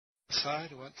Outside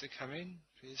who want to come in,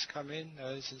 please come in.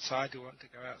 Those inside who want to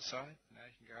go outside, now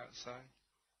you can go outside.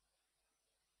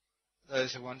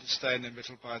 Those who want to stay in the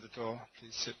middle by the door,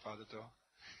 please sit by the door.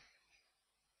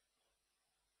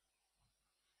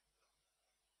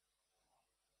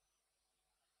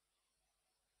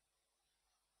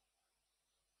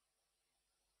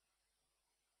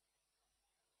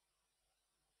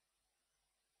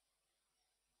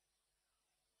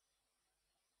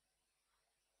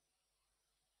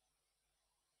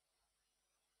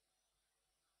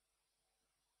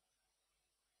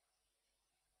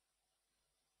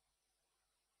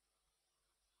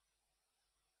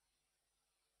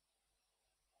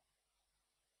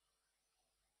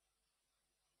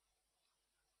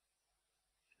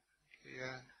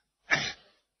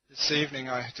 This evening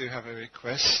I do have a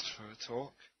request for a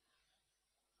talk.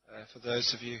 For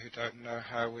those of you who don't know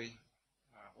how we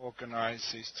organize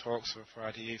these talks for a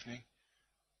Friday evening,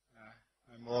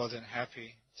 I'm more than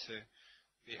happy to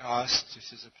be asked if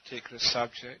there's a particular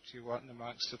subject you want the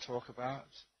monks to talk about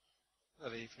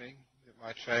that evening. That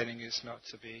my training is not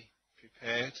to be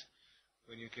prepared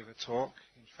when you give a talk.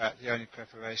 In fact, the only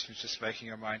preparation is just making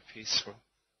your mind peaceful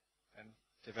and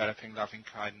developing loving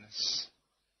kindness.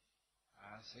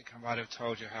 I think I might have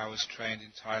told you how I was trained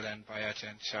in Thailand by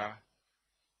Ajahn Chah,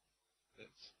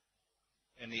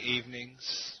 that in the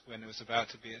evenings when there was about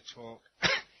to be a talk,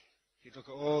 he'd look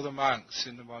at all the monks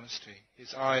in the monastery.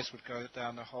 His eyes would go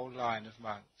down the whole line of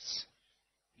monks.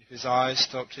 If his eyes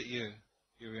stopped at you,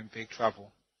 you were in big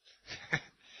trouble.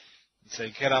 He'd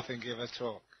say, get up and give a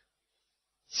talk.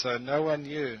 So no one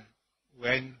knew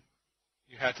when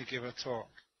you had to give a talk.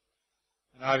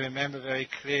 And I remember very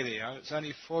clearly, I was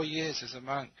only 4 years as a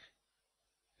monk,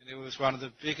 and it was one of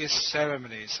the biggest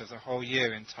ceremonies of the whole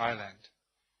year in Thailand.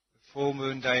 The full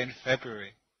moon day in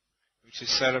February, which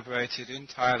is celebrated in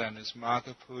Thailand as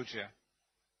Magha Puja.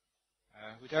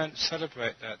 We don't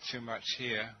celebrate that too much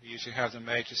here. We usually have the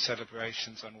major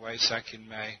celebrations on Wesak in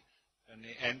May, and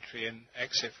the entry and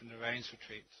exit from the rains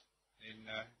retreat in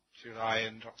July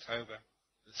and October,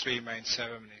 the 3 main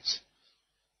ceremonies.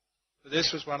 But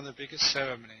this was one of the biggest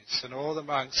ceremonies, and all the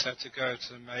monks had to go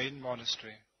to the main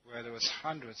monastery, where there was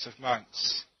hundreds of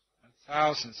monks and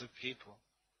thousands of people.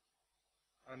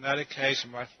 On that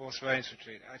occasion, my 4th rains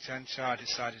retreat, Ajahn Chah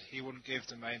decided he wouldn't give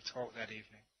the main talk that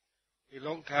evening. He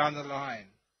looked down the line.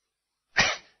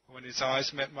 When his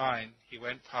eyes met mine, he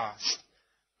went past,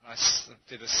 and I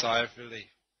did a sigh of relief.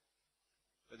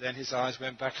 But then his eyes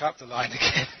went back up the line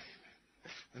again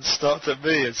and stopped at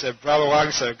me and said, Brother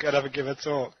Wangso, get up and give a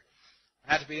talk.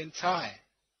 I had to be in Thai.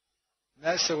 And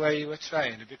that's the way you were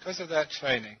trained. And because of that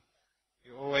training,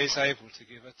 you're always able to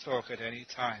give a talk at any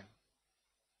time.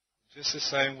 Just the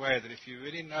same way that if you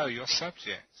really know your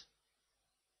subject,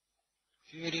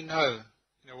 if you really know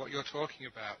what you're talking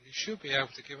about, you should be able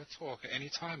to give a talk at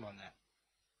any time on that.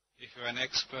 If you're an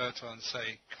expert on,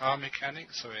 say, car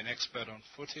mechanics or an expert on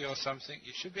footy or something,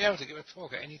 you should be able to give a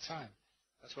talk at any time.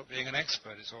 That's what being an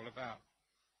expert is all about.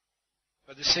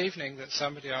 But this evening that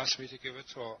somebody asked me to give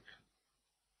a talk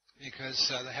because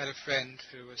they had a friend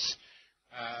who was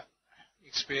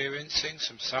experiencing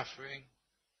some suffering,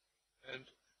 and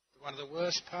one of the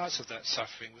worst parts of that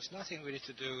suffering was nothing really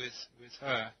to do with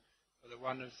her, but that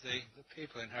one of the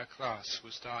people in her class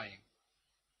was dying.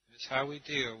 It's how we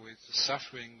deal with the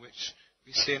suffering which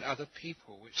we see in other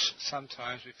people, which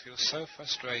sometimes we feel so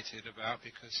frustrated about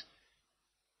because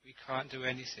we can't do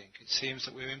anything. It seems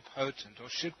that we're impotent, or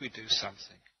should we do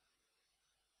something?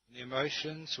 And the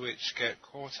emotions which get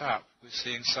caught up with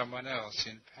seeing someone else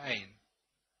in pain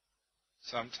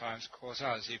sometimes cause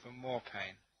us even more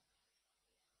pain.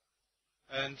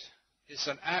 And it's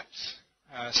an apt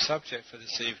subject for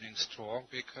this evening's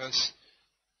talk because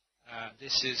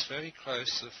this is very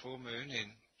close to the full moon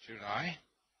in July,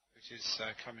 which is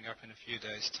coming up in a few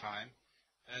days' time.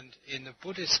 And in the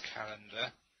Buddhist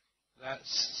calendar, that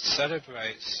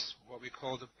celebrates what we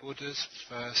call the Buddha's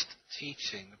first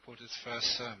teaching, the Buddha's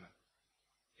first sermon.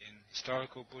 In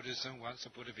historical Buddhism, once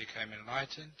the Buddha became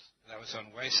enlightened, that was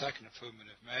on Wesak in the full moon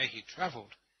of May, he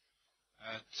travelled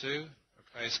to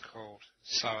a place called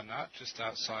Sona, just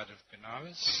outside of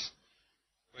Benares,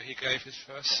 where he gave his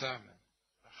first sermon,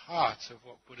 the heart of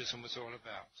what Buddhism was all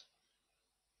about.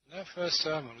 And that first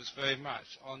sermon was very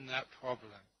much on that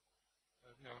problem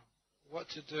of, what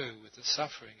to do with the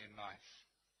suffering in life,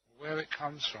 where it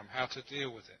comes from, how to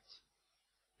deal with it.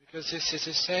 Because this is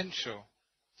essential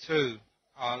to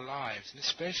our lives, and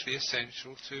especially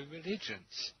essential to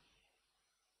religions.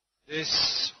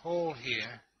 This hall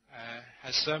here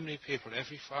has so many people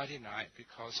every Friday night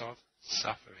because of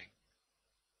suffering.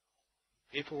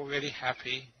 People were really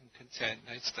happy and content,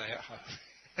 they'd stay at home.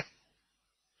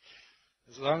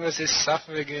 As long as there's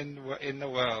suffering in the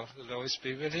world, there'll always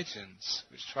be religions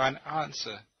which try and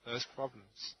answer those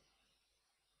problems.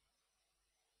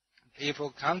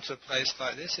 People come to a place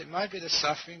like this, it might be the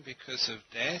suffering because of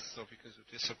death or because of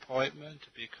disappointment,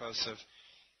 because of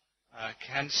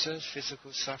cancer,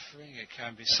 physical suffering. It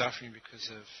can be suffering because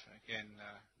of, again,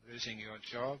 losing your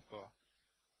job. Or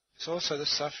it's also the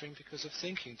suffering because of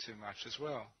thinking too much as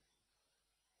well,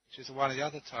 which is one of the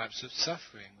other types of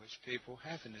suffering which people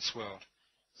have in this world.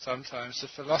 Sometimes the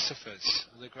philosophers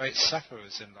are the great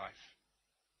sufferers in life.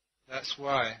 That's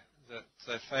why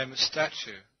the famous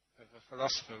statue of a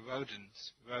philosopher,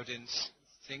 Rodin's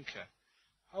thinker,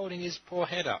 holding his poor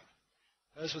head up.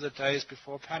 Those were the days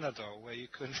before Panadol, where you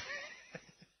couldn't...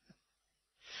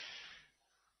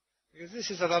 Because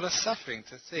this is a lot of suffering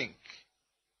to think.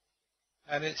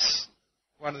 And it's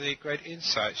one of the great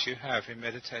insights you have in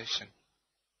meditation.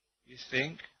 You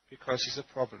think because there's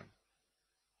a problem.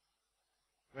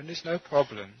 When there's no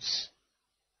problems,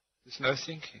 there's no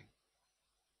thinking.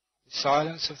 The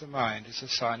silence of the mind is a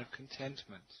sign of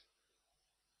contentment.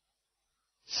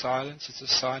 Silence is a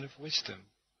sign of wisdom,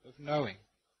 of knowing.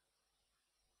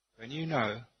 When you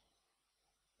know,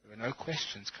 there are no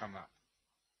questions come up.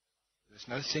 There's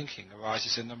no thinking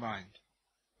arises in the mind.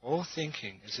 All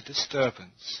thinking is a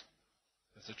disturbance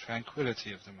of the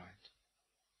tranquility of the mind.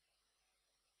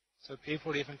 So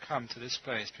people even come to this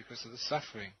place because of the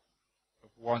suffering of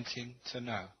wanting to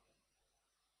know.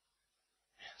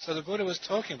 So the Buddha was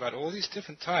talking about all these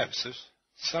different types of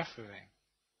suffering.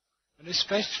 And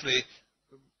especially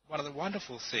one of the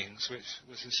wonderful things which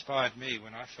was inspired me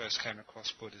when I first came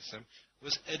across Buddhism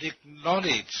was an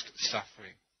acknowledged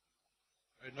suffering.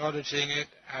 Acknowledging it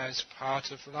as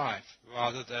part of life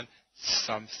rather than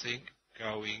something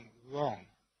going wrong.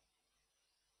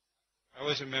 I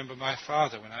always remember my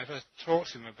father, when I ever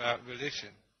talked to him about religion,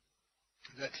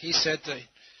 that he said that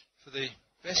for the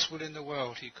best will in the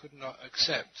world he could not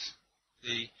accept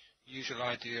the usual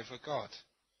idea of a God,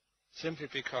 simply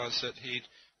because that he'd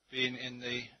been in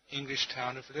the English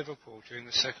town of Liverpool during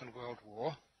the Second World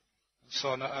War, and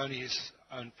saw not only his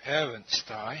own parents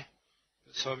die,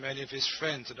 but saw many of his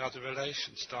friends and other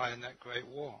relations die in that great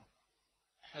war.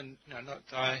 And not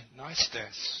die nice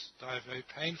deaths, die very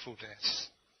painful deaths,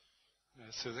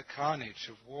 through the carnage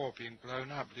of war, being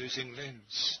blown up, losing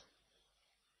limbs.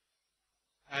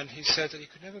 And he said that he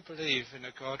could never believe in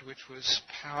a God which was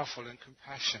powerful and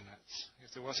compassionate.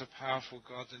 If there was a powerful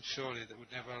God, then surely that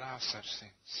would never allow such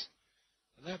things.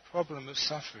 And that problem of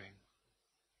suffering,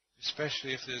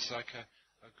 especially if there's like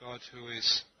a God who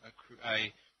is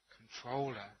a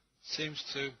controller, seems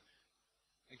to,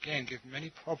 again, give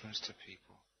many problems to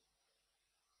people.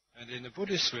 And in the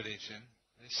Buddhist religion,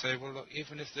 they say, well, look,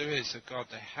 even if there is a God,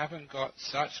 they haven't got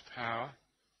such power,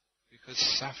 because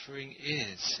suffering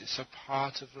it's a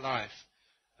part of life.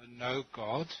 And no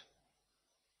God,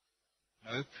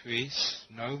 no priest,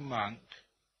 no monk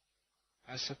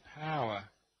has the power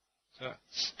to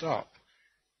stop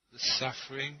the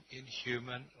suffering in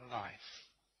human life.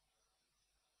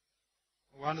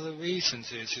 One of the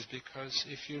reasons is because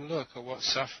if you look at what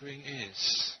suffering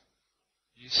is,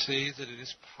 you see that it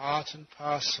is part and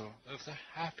parcel of the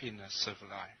happiness of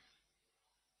life.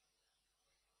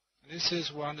 This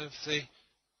is one of the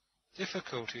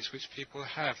difficulties which people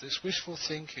have, this wishful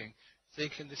thinking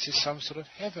this is some sort of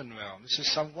heaven realm, this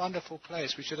is some wonderful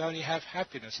place, we should only have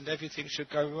happiness and everything should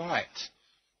go right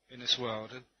in this world.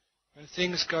 And when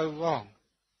things go wrong,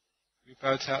 we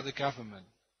vote out the government,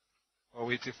 or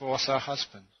we divorce our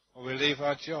husband, or we leave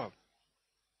our job,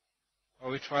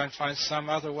 or we try and find some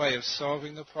other way of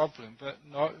solving the problem, but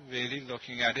not really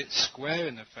looking at it square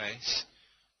in the face,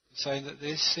 and saying that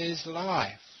this is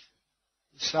life.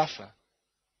 You suffer.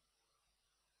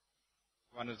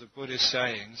 One of the Buddhist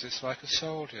sayings is like a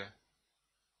soldier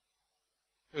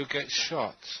who gets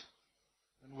shot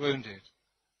and wounded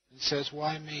and says,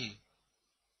 why me?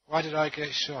 Why did I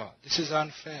get shot? This is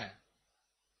unfair.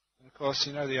 And of course,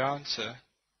 you know the answer.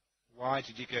 Why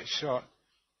did you get shot?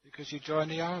 Because you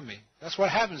joined the army. That's what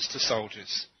happens to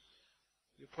soldiers.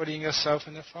 You're putting yourself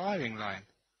in the firing line.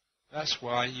 That's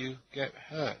why you get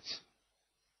hurt.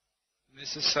 And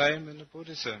it's the same in the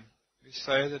Buddhism. We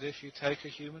say that if you take a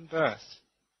human birth,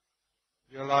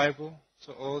 you're liable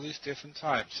to all these different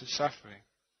types of suffering.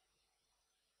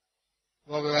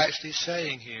 What we're actually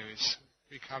saying here is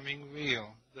becoming real,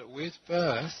 that with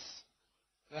birth,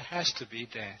 there has to be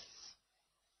death.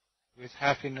 With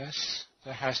happiness,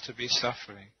 there has to be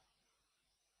suffering.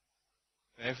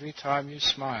 Every time you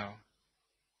smile,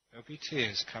 there'll be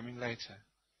tears coming later.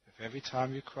 If every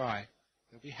time you cry,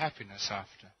 there'll be happiness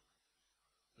after.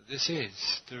 that this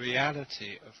is the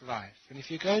reality of life. And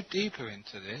if you go deeper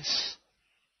into this,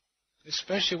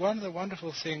 especially one of the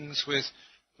wonderful things with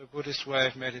the Buddhist way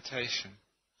of meditation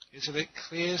is that it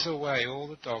clears away all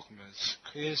the dogmas,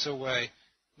 clears away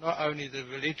not only the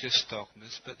religious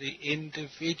dogmas, but the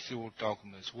individual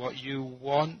dogmas, what you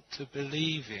want to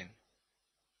believe in.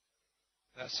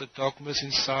 That's the dogmas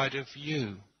inside of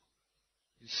you.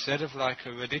 Instead of like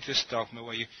a religious dogma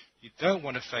where you don't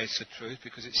want to face the truth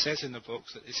because it says in the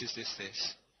books that this is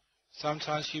this.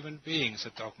 Sometimes human beings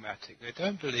are dogmatic. They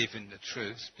don't believe in the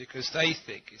truth because they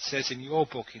think it says in your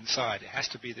book inside it has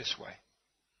to be this way.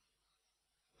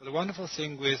 But the wonderful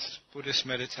thing with Buddhist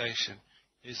meditation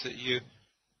is that you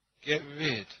get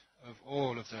rid of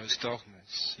all of those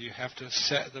dogmas. You have to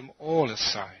set them all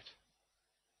aside.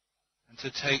 And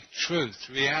to take truth,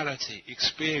 reality,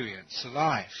 experience,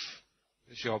 life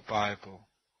as your Bible,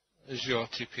 as your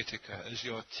Tipitaka, as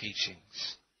your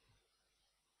teachings.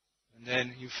 And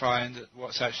then you find that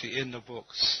what's actually in the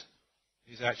books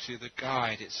is actually the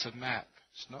guide, it's the map,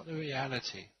 it's not the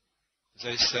reality. As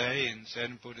they say in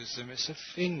Zen Buddhism, it's a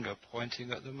finger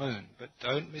pointing at the moon, but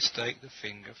don't mistake the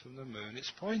finger from the moon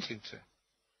it's pointing to.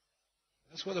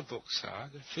 That's what the books are,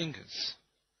 the fingers.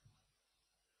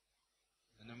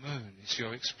 And the moon is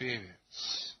your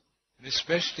experience. And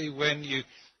especially when you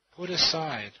put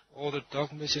aside all the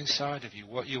dogmas inside of you,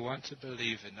 what you want to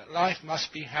believe in, that life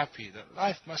must be happy, that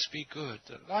life must be good,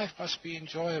 that life must be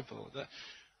enjoyable, that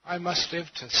I must live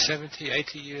to 70,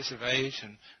 80 years of age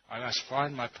and I must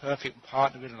find my perfect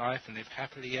partner in life and live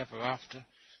happily ever after,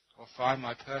 or find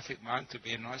my perfect monk to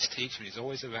be a nice teacher and he's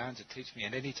always around to teach me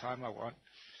at any time I want.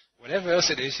 Whatever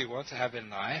else it is you want to have in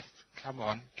life, come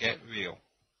on, get real.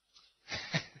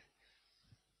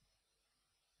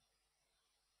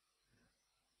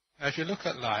 Now, if you look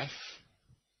at life,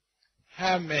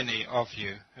 how many of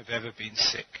you have ever been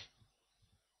sick?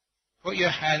 Put your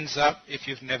hands up if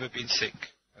you've never been sick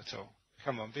at all.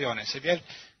 Come on, be honest. Have you had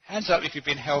hands up if you've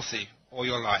been healthy all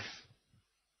your life?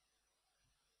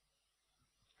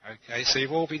 Okay, so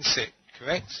you've all been sick,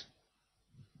 correct?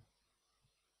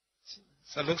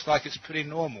 So it looks like it's pretty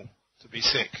normal to be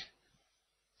sick.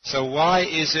 So why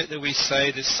is it that we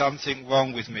say there's something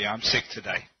wrong with me, I'm sick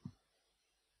today?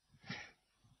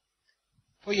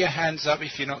 Put your hands up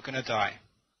if you're not going to die.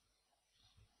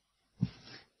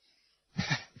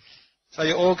 So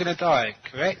you're all going to die,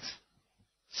 correct?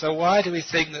 So why do we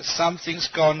think that something's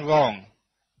gone wrong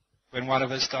when one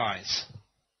of us dies?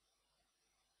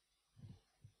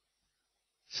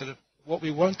 So what we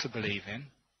want to believe in,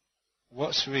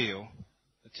 what's real,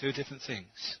 are two different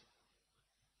things.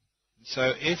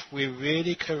 So if we're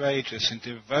really courageous and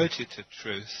devoted to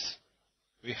truth,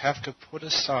 we have to put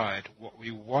aside what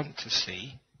we want to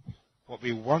see, what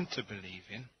we want to believe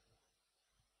in,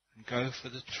 and go for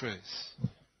the truth.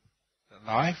 That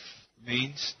life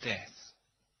means death.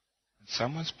 When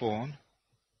someone's born,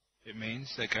 it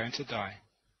means they're going to die.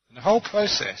 And the whole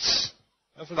process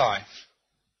of life,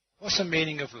 what's the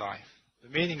meaning of life? The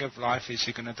meaning of life is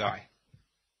you're going to die.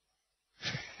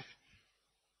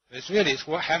 It's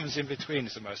what happens in between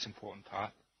is the most important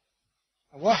part.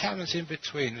 And what happens in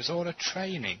between is all the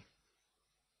training,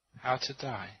 how to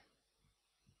die.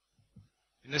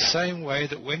 In the same way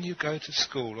that when you go to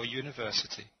school or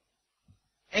university,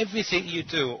 everything you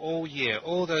do all year,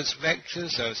 all those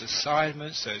lectures, those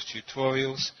assignments, those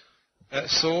tutorials,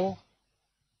 that's all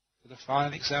for the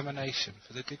final examination,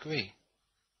 for the degree.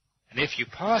 And if you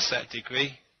pass that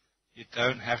degree, you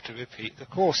don't have to repeat the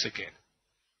course again.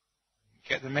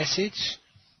 Get the message?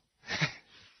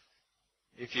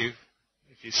 If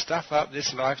you stuff up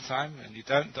this lifetime and you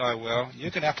don't die well,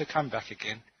 you're going to have to come back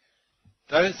again.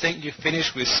 Don't think you're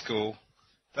finished with school.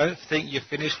 Don't think you're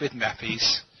finished with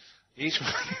nappies. Each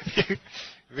one of you,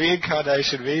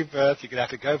 reincarnation, rebirth, you're going to have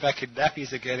to go back in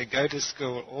nappies again and go to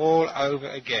school all over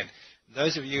again. And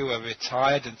those of you who are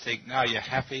retired and think now you're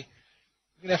happy,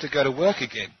 you're going to have to go to work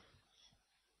again.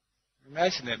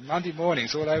 Imagine it, Monday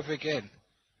mornings all over again.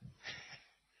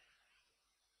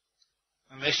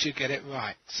 Unless you get it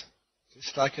right.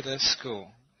 Just like at a school,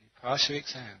 you pass your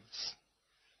exams.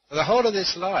 But the whole of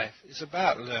this life is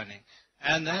about learning.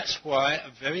 And that's why a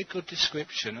very good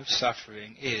description of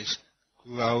suffering is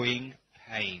growing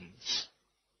pains.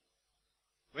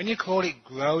 When you call it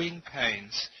growing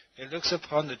pains, it looks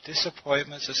upon the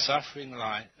disappointments of suffering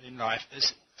in life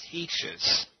as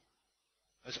teachers,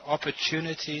 as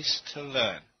opportunities to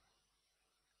learn.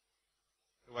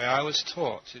 The way I was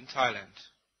taught in Thailand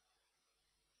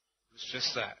was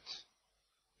just that.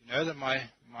 You know that my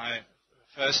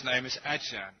first name is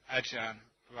Ajahn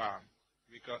Brahm.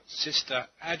 We got Sister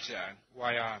Ajahn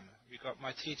Wayama. We got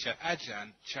my teacher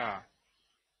Ajahn Chah.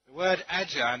 The word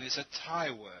Ajahn is a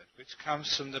Thai word, which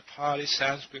comes from the Pali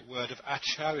Sanskrit word of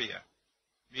acharya,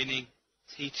 meaning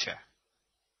teacher.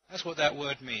 That's what that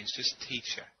word means, just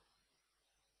teacher.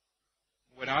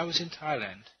 When I was in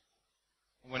Thailand,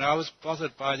 when I was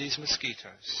bothered by these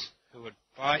mosquitoes who would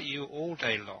bite you all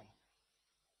day long,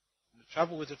 the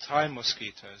trouble with the Thai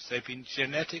mosquitoes, they've been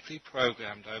genetically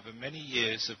programmed over many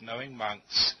years of knowing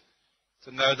monks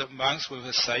to know that monks were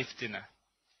a safe dinner.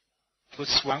 Good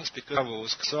monks because of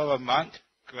rules. Saw a monk,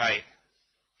 great.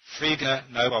 Free dinner,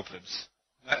 no problems.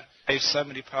 That saves so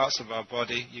many parts of our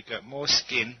body, you get more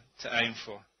skin to aim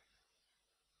for.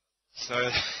 So,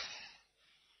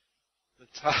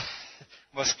 the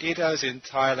mosquitoes in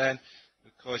Thailand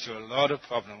would cause you a lot of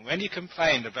problem. When you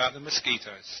complained about the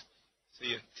mosquitoes to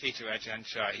your teacher Ajahn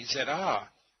Chah, he said,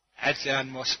 Ajahn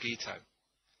mosquito.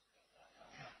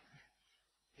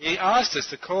 He asked us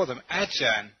to call them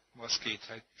Ajahn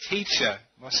mosquito, teacher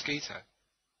mosquito.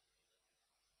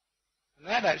 And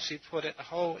that actually put the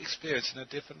whole experience in a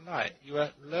different light. You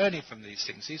were learning from these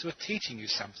things. These were teaching you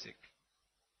something.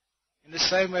 In the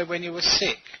same way when you were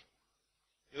sick,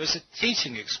 it was a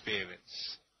teaching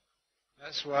experience.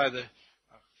 That's why the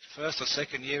first or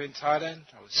second year in Thailand,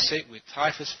 I was sick with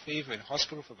typhus fever in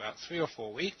hospital for about 3 or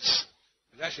 4 weeks.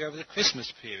 It was actually over the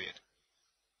Christmas period.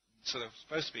 So it was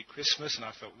supposed to be Christmas, and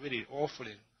I felt really awful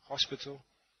in hospital.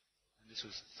 And this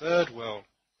was a third world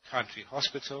country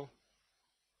hospital.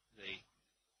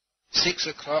 The 6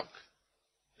 o'clock,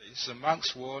 this is a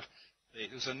monk's ward. There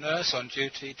was a nurse on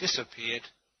duty, disappeared.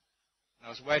 And I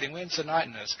was waiting, when's the night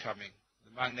nurse coming?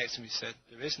 The monk next to me said,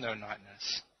 there is no night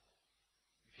nurse.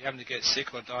 If you happen to get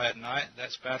sick or die at night,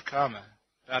 that's bad karma.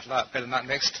 Bad luck, better luck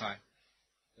next time.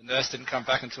 The nurse didn't come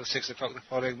back until 6 o'clock the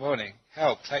following morning.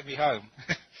 Help, take me home.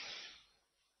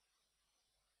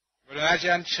 But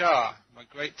Ajahn Chah, my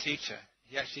great teacher,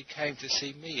 he actually came to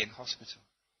see me in hospital.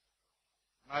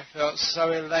 And I felt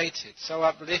so elated, so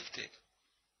uplifted,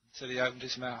 until he opened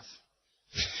his mouth.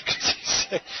 Because he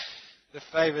said, the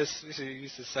famous, this he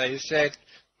used to say, he said,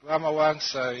 Brahma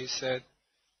Wangso, he said,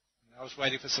 I was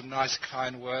waiting for some nice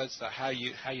kind words, like how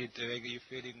you doing, are you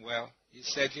feeling well? He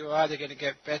said, you're either going to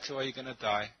get better or you're going to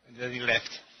die. And then he left.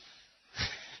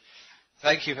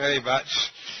 Thank you very much.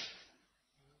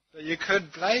 But you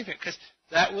couldn't blame it, because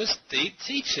that was deep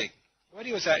teaching. What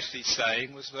he was actually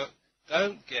saying was, look,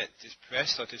 don't get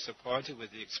depressed or disappointed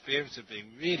with the experience of being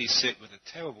really sick with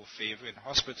a terrible fever in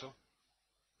hospital.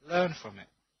 Learn from it.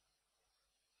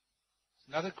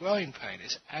 Another growing pain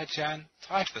is Ajahn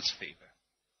typhus fever.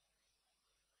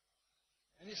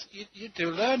 And you do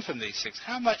learn from these things.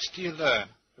 How much do you learn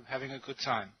from having a good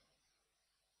time?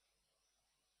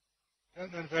 You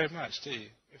don't learn very much, do you?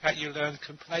 In fact, you learn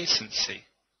complacency,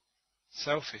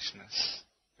 selfishness,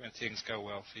 when things go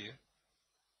well for you.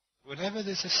 Whenever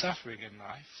there's a suffering in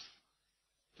life,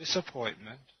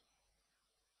 disappointment,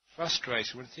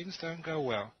 frustration, when things don't go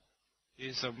well,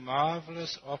 these are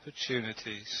marvelous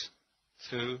opportunities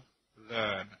to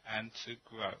learn and to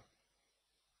grow.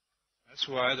 That's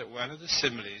why that one of the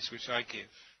similes which I give,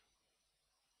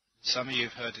 some of you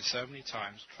have heard it so many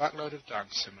times, truckload of dung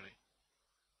simile.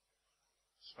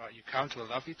 It's like you come to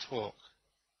a lovely talk.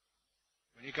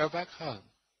 When you go back home,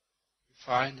 you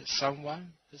find that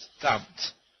someone has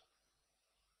dumped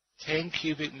 10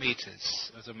 cubic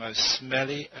meters of the most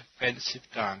smelly, offensive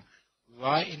dung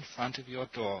right in front of your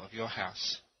door of your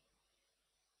house.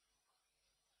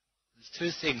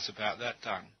 There's 2 things about that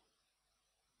dung.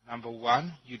 Number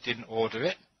 1, you didn't order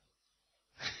it.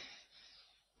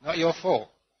 Not your fault.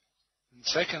 And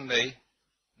secondly,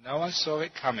 no one saw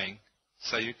it coming,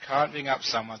 so you can't ring up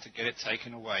someone to get it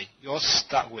taken away. You're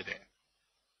stuck with it.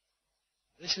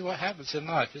 This is what happens in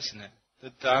life, isn't it?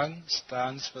 The dung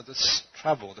stands for the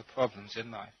trouble, the problems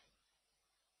in life.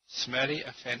 Smelly,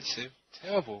 offensive,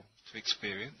 terrible to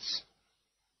experience.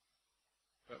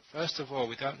 But first of all,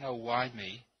 we don't know why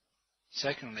me.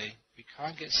 Secondly, we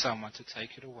can't get someone to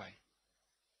take it away.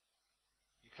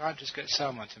 You can't just get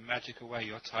someone to magic away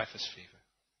your typhus fever.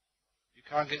 You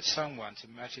can't get someone to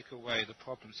magic away the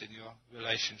problems in your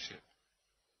relationship.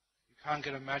 You can't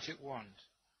get a magic wand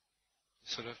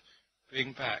to sort of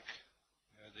bring back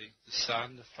the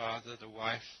son, the father, the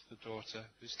wife, the daughter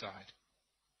who's died.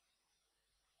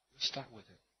 You're stuck with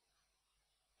it.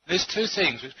 There's 2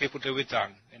 things which people do with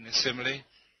dung in this simile.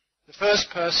 The first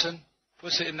person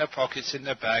puts it in their pockets, in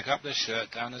their bag, up their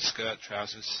shirt, down their skirt,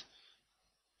 trousers.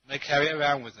 And they carry it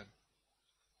around with them.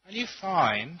 And you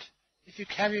find, if you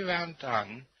carry around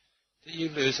dung, that you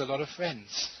lose a lot of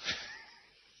friends.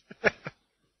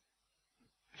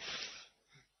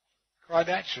 Quite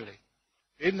naturally.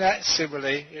 In that simile,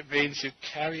 it means you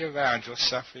carry around your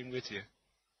suffering with you.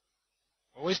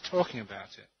 always talking about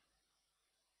it,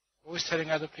 always telling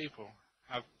other people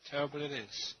how terrible it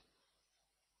is.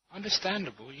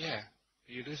 Understandable, yeah,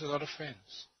 but you lose a lot of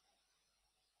friends.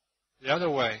 The other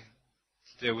way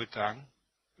to deal with dung,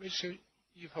 which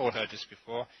you've all heard this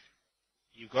before,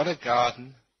 you've got a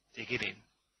garden, dig it in.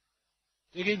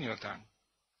 Dig in your dung.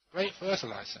 Great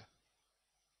fertilizer.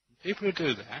 And people who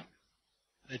do that,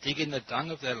 they dig in the dung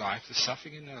of their life, the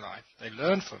suffering in their life, they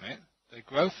learn from it, they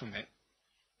grow from it,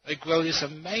 they grow this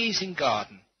amazing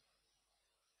garden.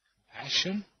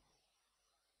 Compassion,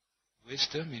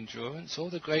 wisdom, endurance, all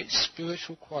the great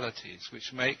spiritual qualities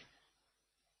which make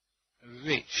a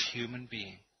rich human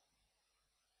being.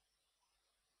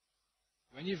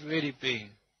 When you've really been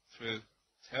through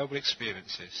terrible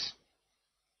experiences,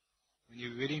 when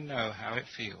you really know how it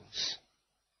feels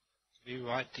to be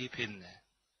right deep in there,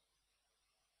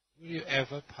 will you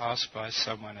ever pass by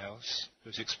someone else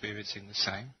who's experiencing the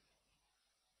same?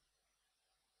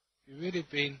 You've really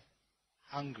been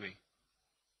hungry.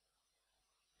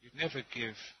 You'd never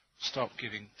stop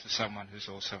giving to someone who's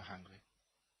also hungry.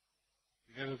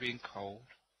 You've never been cold.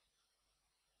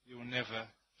 You will never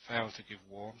fail to give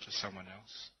warmth to someone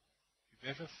else. If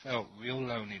you've ever felt real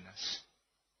loneliness,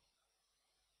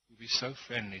 you'll be so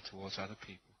friendly towards other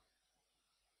people.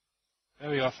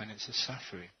 Very often it's the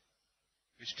suffering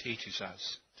which teaches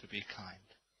us to be kind.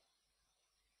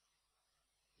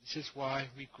 This is why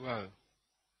we grow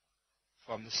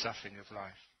from the suffering of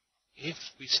life. If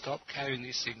we stop carrying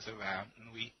these things around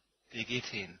and we dig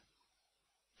it in,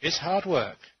 it's hard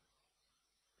work.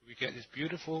 We get these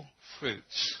beautiful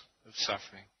fruits of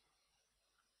suffering.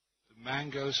 The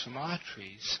mangoes from our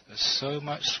trees are so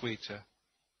much sweeter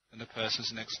than the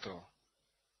person's next door.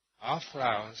 Our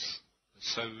flowers are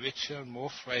so richer and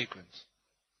more fragrant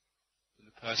than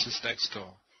the person's next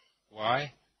door.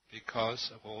 Why?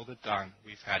 Because of all the dung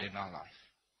we've had in our life.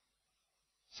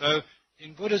 So,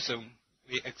 in Buddhism,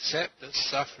 we accept that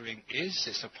suffering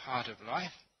it's a part of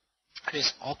life.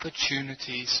 There's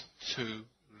opportunities to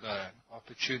learn,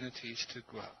 opportunities to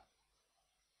grow.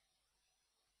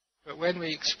 But when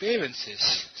we experience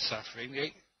this suffering, the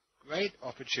great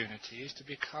opportunity is to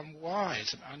become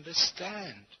wise and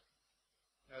understand.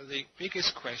 Now, the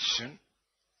biggest question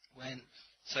when,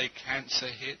 say, cancer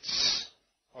hits,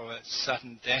 or a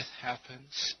sudden death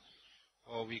happens,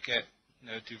 or we get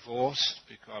divorced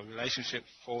because our relationship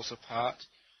falls apart,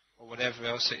 or whatever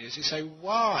else it is, you say,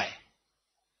 why?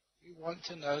 We want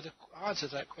to know the answer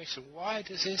to that question. Why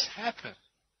does this happen?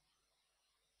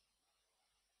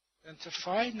 And to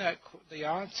find the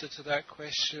answer to that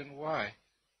question, why,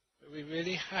 we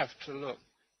really have to look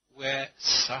where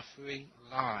suffering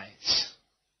lies.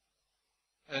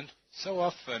 And so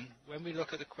often, when we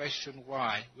look at the question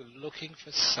why, we're looking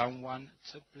for someone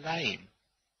to blame.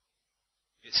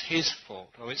 It's his fault,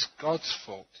 or it's God's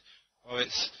fault, or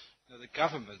it's the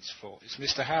government's fault, it's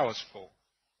Mr. Howard's fault,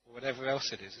 or whatever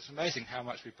else it is. It's amazing how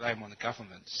much we blame on the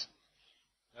governments.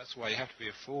 That's why you have to be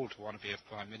a fool to want to be a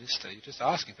Prime Minister. You're just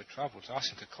asking for trouble, to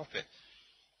asking to cop it.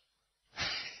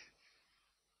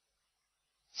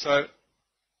 So,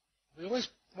 we always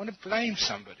want to blame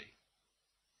somebody.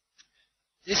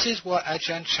 This is what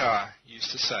Ajahn Chah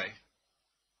used to say,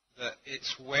 that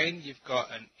it's when you've got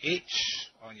an itch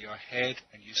on your head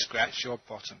and you scratch your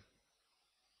bottom.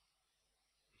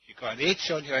 If you've got an itch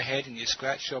on your head and you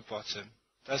scratch your bottom,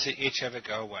 does the itch ever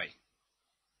go away?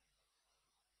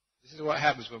 This is what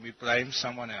happens when we blame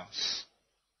someone else.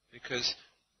 Because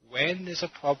when there's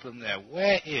a problem there,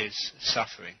 where is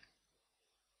suffering?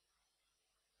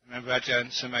 Remember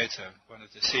Ajahn Sumedho, one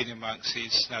of the senior monks,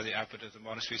 he's now the abbot of the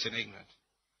monasteries in England.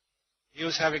 He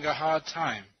was having a hard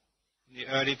time in the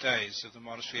early days of the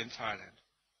monastery in Thailand.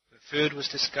 The food was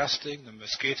disgusting, the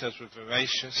mosquitoes were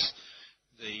voracious,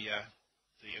 the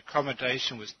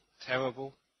accommodation was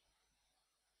terrible,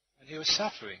 and he was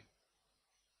suffering.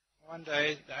 One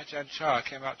day, the Ajahn Chah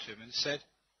came up to him and said,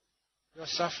 "You're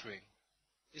suffering.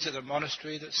 Is it the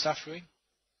monastery that's suffering,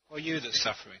 or you that's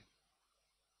suffering?"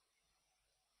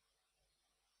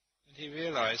 And he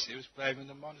realized he was blaming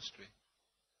the monastery.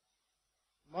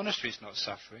 The monastery's not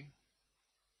suffering.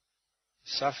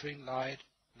 The suffering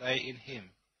lay in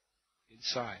him,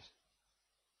 inside.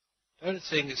 Don't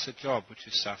think it's the job which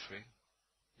is suffering.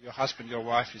 Your husband, your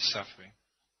wife is suffering.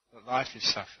 That life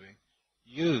is suffering.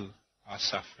 You are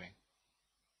suffering.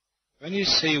 When you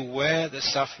see where the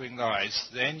suffering lies,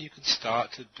 then you can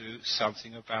start to do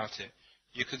something about it.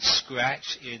 You can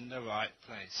scratch in the right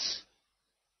place.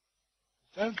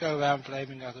 Don't go around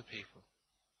blaming other people.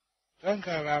 Don't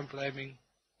go around blaming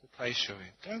the place you're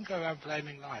in. Don't go around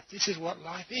blaming life. This is what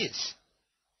life is.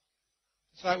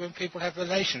 It's like when people have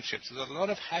relationships. There's a lot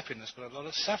of happiness, but a lot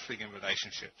of suffering in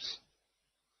relationships.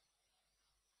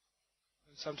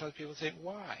 And sometimes people think,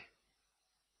 why?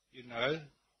 You know,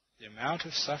 the amount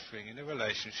of suffering in a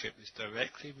relationship is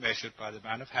directly measured by the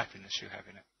amount of happiness you have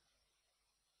in it.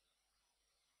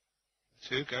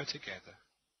 The two go together.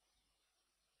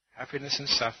 Happiness and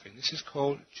suffering. This is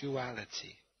called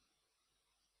duality.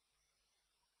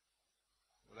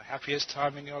 Well, the happiest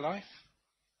time in your life?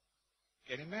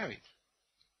 Getting married.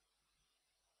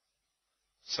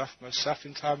 Most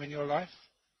suffering time in your life?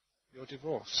 Your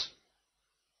divorce.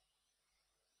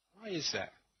 Why is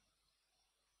that?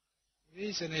 The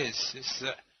reason is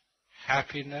that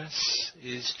happiness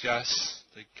is just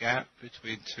the gap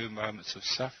between two moments of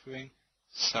suffering.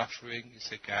 Suffering is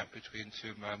the gap between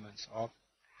two moments of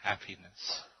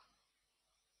happiness.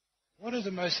 What are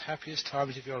the most happiest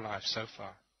times of your life so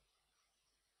far?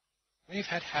 When you've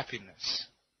had happiness.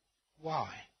 Why?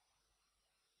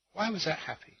 Why was that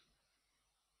happy?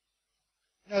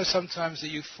 You know, sometimes the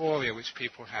euphoria which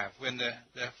people have when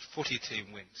their footy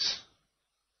team wins.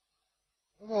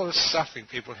 Of all the suffering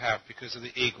people have because of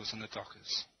the Eagles and the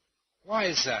Dockers. Why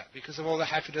is that? Because of all the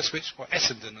happiness which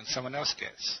Essendon and someone else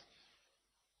gets.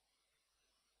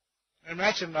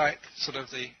 Imagine like sort of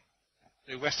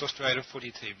the West Australia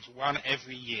footy teams won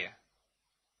every year.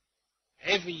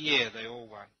 Every year they all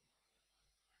won.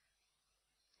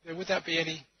 Would that be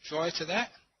any joy to that?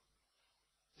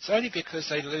 It's only because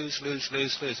they lose.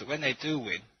 But when they do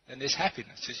win, then there's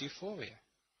happiness, there's euphoria.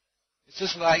 It's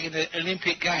just like in the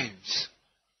Olympic Games.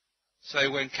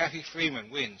 So when Kathy Freeman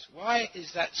wins, why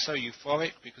is that so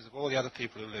euphoric? Because of all the other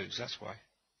people who lose, that's why.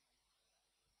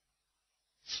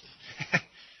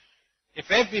 If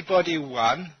everybody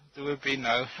won, there would be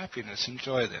no happiness and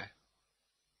joy there.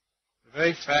 The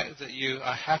very fact that you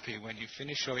are happy when you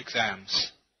finish your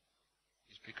exams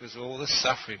is because of all the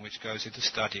suffering which goes into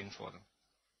studying for them.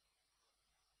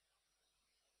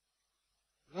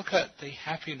 Look at the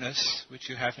happiness which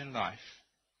you have in life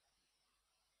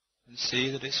and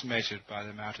see that it's measured by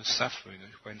the amount of suffering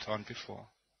that went on before.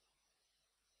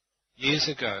 Years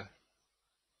ago,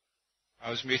 I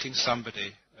was meeting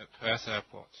somebody at Perth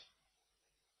Airport.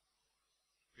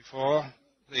 Before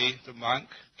the monk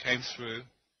came through,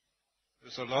 there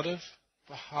was a lot of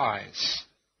Baha'is,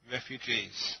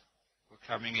 refugees, were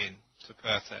coming in to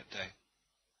Perth that day.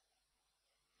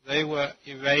 They were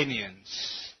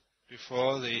Iranians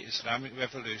before the Islamic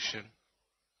Revolution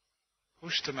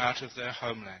pushed them out of their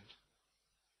homeland.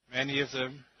 Many of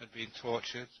them had been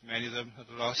tortured, many of them had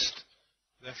lost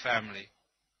their family,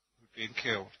 had been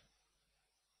killed.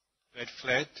 They had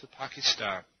fled to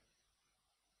Pakistan,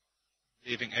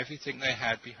 leaving everything they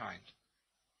had behind.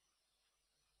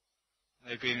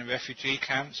 They'd been in refugee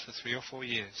camps for 3 or 4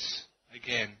 years,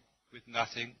 again, with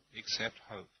nothing except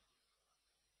hope.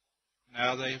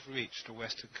 Now they have reached a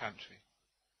Western country.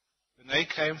 When they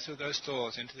came through those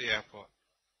doors into the airport,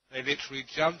 they literally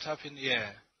jumped up in the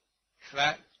air,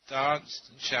 clapped, danced,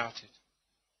 and shouted.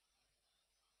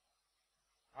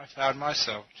 I found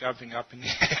myself jumping up in the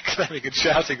air, clapping and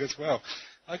shouting as well.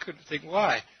 I couldn't think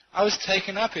why. I was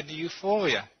taken up in the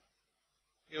euphoria.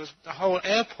 The whole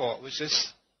airport was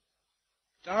just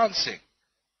dancing.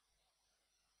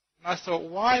 And I thought,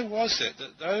 why was it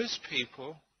that those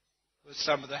people were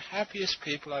some of the happiest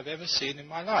people I've ever seen in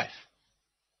my life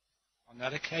on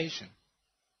that occasion?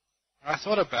 And I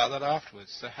thought about that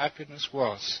afterwards. The happiness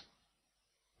was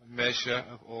a measure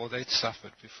of all they'd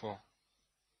suffered before.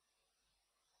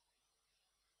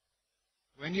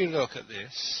 When you look at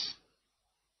this,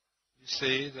 you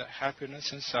see that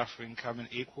happiness and suffering come in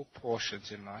equal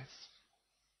portions in life.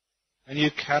 And you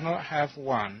cannot have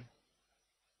one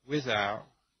without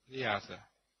the other.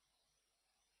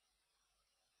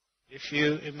 If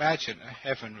you imagine a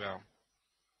heaven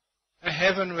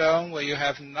realm where you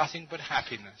have nothing but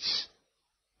happiness,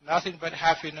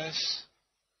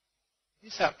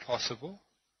 is that possible?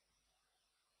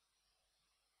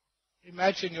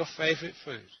 Imagine your favorite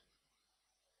food.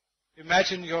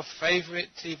 Imagine your favorite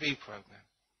TV program.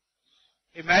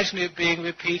 Imagine it being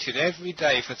repeated every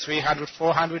day for 300,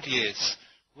 400 years.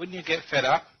 Wouldn't you get fed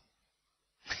up?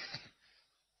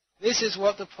 This is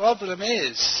what the problem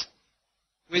is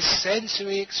with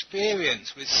sensory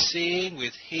experience, with seeing,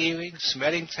 with hearing,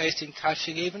 smelling, tasting,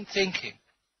 touching, even thinking.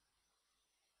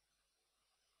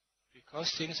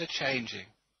 Because things are changing,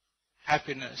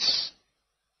 happiness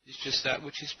is just that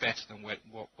which is better than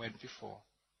what went before.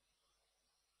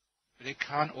 But it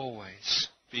can't always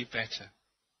be better.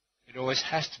 It always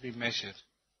has to be measured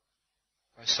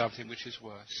by something which is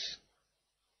worse.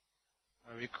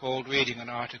 I recalled reading an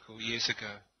article years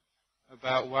ago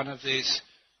about one of these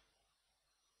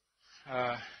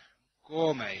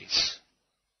gourmets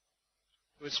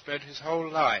who had spent his whole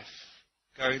life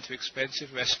going to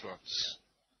expensive restaurants,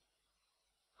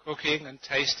 cooking and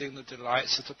tasting the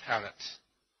delights of the palate.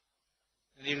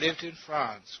 And he lived in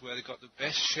France, where they got the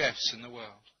best chefs in the world.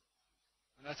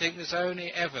 And I think there's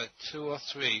only ever 2 or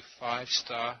 3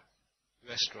 5-star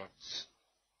restaurants.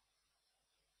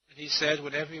 And he said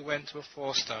whenever he went to a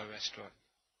 4-star restaurant,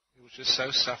 he was just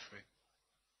so suffering.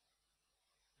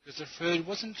 Because the food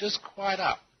wasn't just quite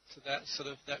up to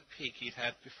that peak he'd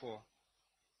had before.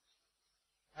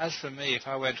 As for me, if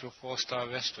I went to a 4-star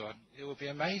restaurant, it would be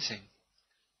amazing.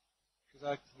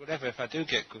 Because if I do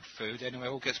get good food, anyway, it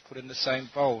all gets put in the same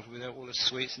bowl with all the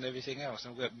sweets and everything else,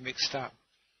 and all get mixed up.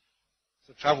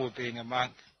 The trouble with being a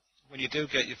monk, when you do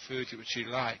get your food which you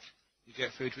like, you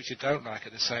get food which you don't like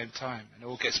at the same time, and it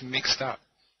all gets mixed up,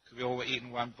 because we all were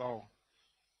eating one bowl.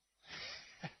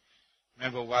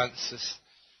 Remember once,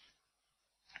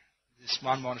 this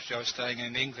one monastery I was staying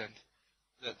in England,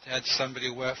 that had somebody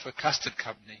who worked for a custard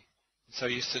company. So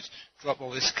he used to drop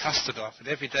all this custard off, and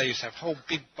every day he used to have whole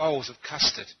big bowls of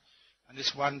custard. And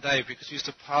this one day, because he used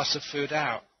to pass the food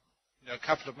out, a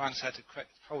couple of monks had to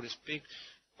hold this big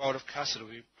bowl of custard,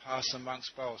 we passed the monks'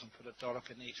 bowls and put a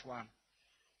dollop in each one.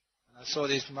 And I saw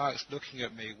these monks looking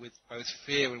at me with both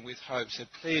fear and with hope, said,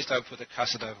 "Please don't put the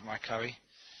custard over my curry."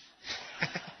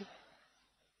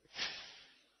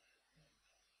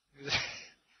 There's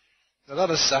a lot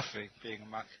of suffering being a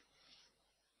monk.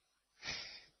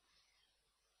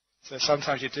 So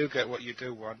sometimes you do get what you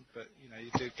do want, but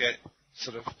you do get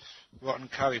sort of rotten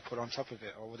curry put on top of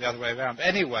it, or the other way around. But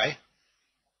anyway,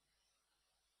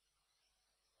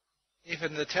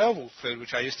 even the terrible food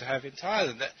which I used to have in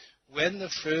Thailand, that when the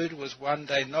food was one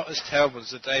day not as terrible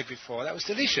as the day before, that was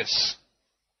delicious.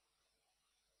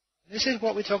 This is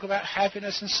what we talk about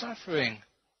happiness and suffering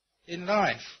in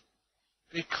life.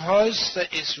 Because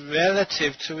that it's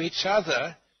relative to each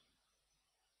other,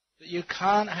 that you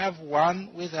can't have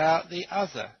one without the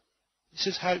other. This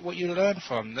is what you learn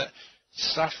from, that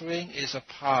suffering is a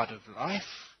part of life,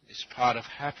 it's part of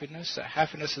happiness, that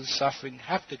happiness and suffering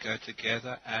have to go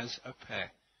together as a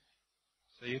pair.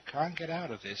 So you can't get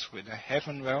out of this with a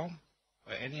heaven realm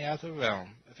or any other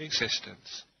realm of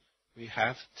existence. We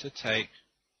have to take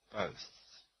both.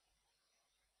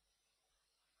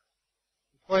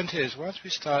 The point is, once we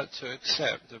start to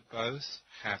accept that both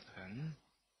happen,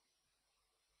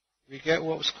 we get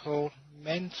what's called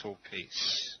mental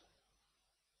peace.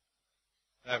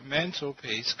 That mental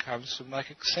peace comes from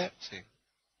accepting.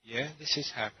 Yeah, this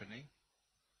is happening.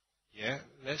 Yeah,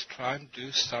 let's try and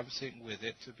do something with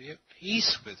it to be at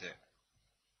peace with it.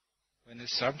 When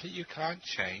there's something you can't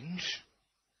change,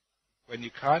 when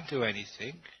you can't do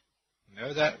anything,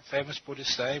 that famous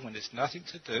Buddhist saying, when there's nothing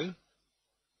to do,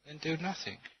 then do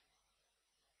nothing.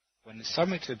 When there's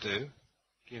something to do,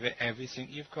 give it everything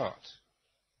you've got.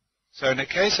 So in the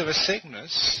case of a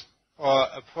sickness or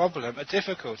a problem, a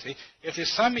difficulty, if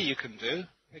there's something you can do,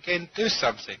 again, do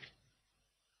something.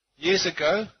 Years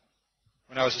ago,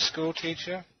 when I was a school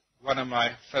teacher, one of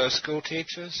my fellow school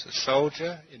teachers, a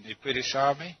soldier in the British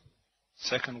Army,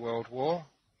 Second World War,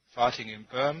 fighting in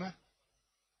Burma,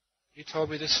 he told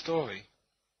me this story.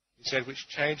 He said, which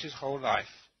changed his whole life.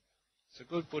 It's a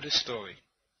good Buddhist story.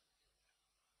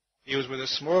 He was with a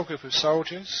small group of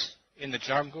soldiers in the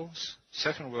jungles,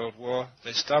 Second World War.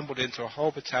 They stumbled into a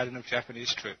whole battalion of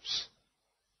Japanese troops.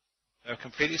 They were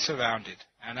completely surrounded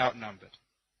and outnumbered.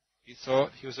 He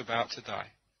thought he was about to die.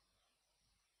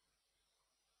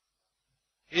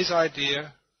 His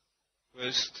idea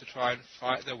was to try and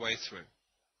fight their way through.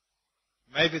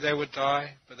 Maybe they would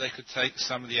die, but they could take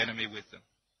some of the enemy with them.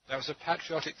 That was a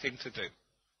patriotic thing to do.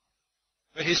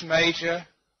 But his major,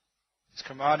 his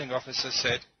commanding officer,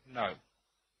 said no.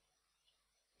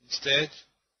 Instead,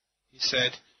 he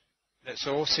said, let's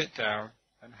all sit down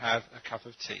and have a cup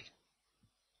of tea.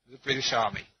 The British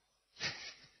Army.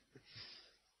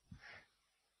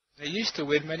 They used to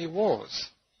win many wars.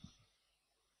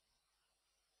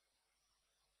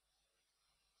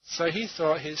 So he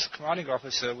thought his commanding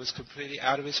officer was completely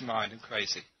out of his mind and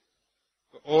crazy.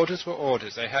 But orders were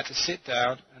orders. They had to sit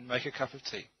down and make a cup of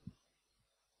tea.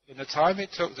 In the time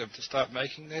it took them to start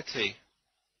making their tea,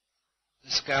 the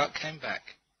scout came back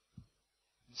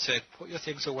and said, put your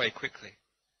things away quickly.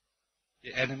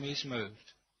 The enemy's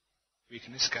moved. We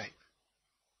can escape.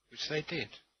 Which they did.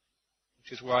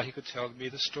 Which is why he could tell me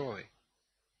the story.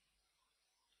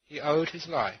 He owed his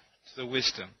life to the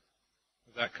wisdom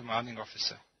of that commanding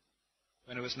officer.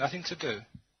 When there was nothing to do,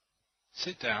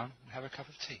 sit down and have a cup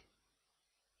of tea.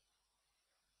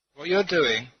 What you're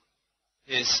doing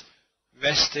is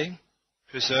resting,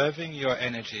 preserving your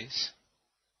energies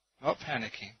not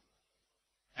panicking.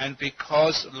 And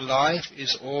because life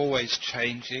is always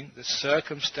changing, the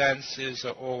circumstances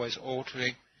are always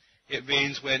altering, it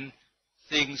means when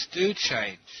things do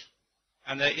change,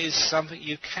 and there is something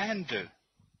you can do,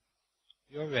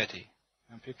 you're ready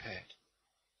and prepared.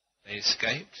 They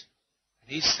escaped, and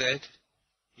he said,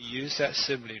 he used that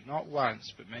simile not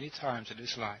once, but many times in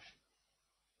his life.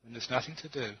 When there's nothing to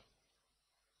do,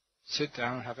 sit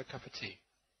down and have a cup of tea.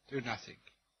 Do nothing.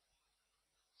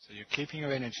 So you're keeping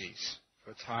your energies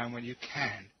for a time when you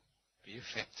can be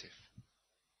effective.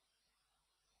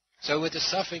 So with the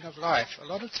suffering of life, a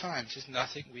lot of times there's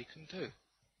nothing we can do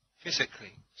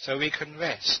physically. So we can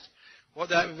rest. What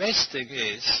that resting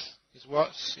is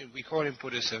what we call in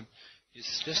Buddhism,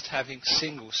 is just having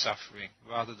single suffering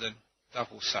rather than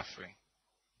double suffering.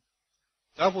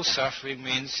 Double suffering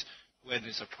means when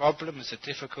there's a problem, there's a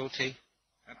difficulty,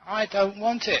 and I don't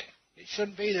want it. It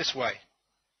shouldn't be this way.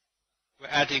 We're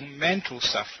adding mental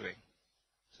suffering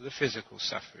to the physical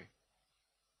suffering.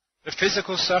 The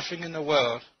physical suffering in the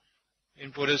world,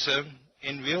 in Buddhism,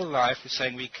 in real life, is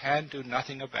saying we can do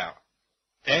nothing about.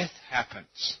 Death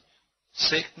happens.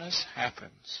 Sickness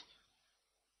happens.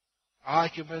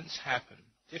 Arguments happen.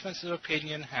 Differences of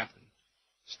opinion happen.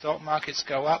 Stock markets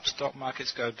go up, stock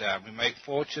markets go down. We make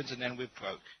fortunes and then we're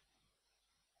broke.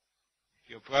 If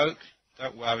you're broke,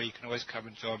 don't worry, you can always come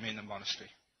and join me in the monastery.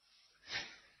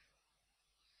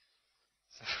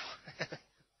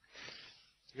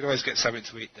 You can always get something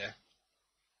to eat there.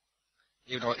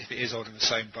 Even if it is all in the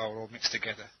same bowl, all mixed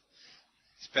together.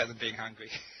 It's better than being hungry.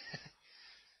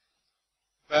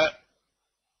 But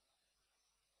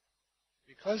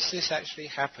because this actually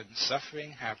happens,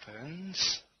 suffering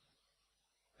happens,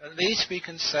 at least we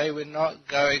can say we're not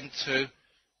going to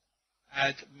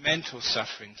add mental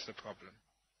suffering to the problem.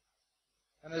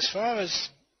 And as far as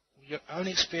your own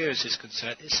experience is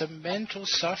concerned, it's a mental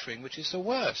suffering which is the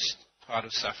worst part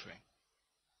of suffering.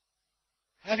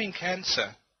 Having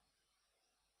cancer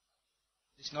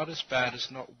is not as bad as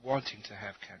not wanting to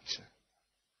have cancer.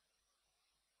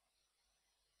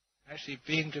 Actually,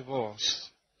 being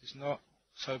divorced is not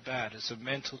so bad as the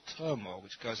mental turmoil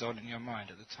which goes on in your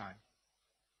mind at the time.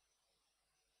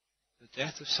 The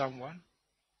death of someone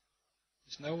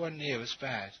is nowhere near as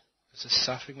bad as the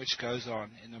suffering which goes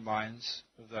on in the minds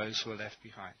of those who are left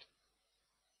behind.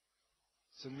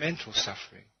 The mental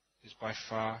suffering is by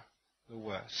far the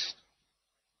worst.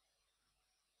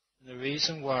 And the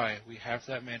reason why we have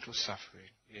that mental suffering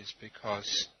is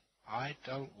because I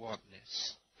don't want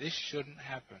this. This shouldn't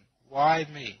happen. Why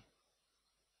me?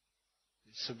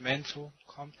 It's a mental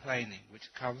complaining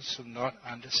which comes from not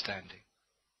understanding.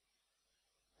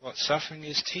 What suffering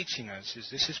is teaching us is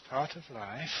this is part of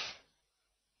life.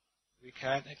 We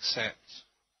can accept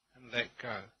and let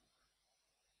go.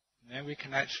 And then we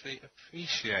can actually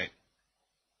appreciate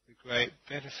the great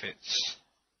benefits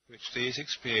which these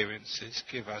experiences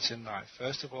give us in life.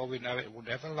 First of all, we know it will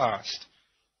never last,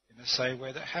 in the same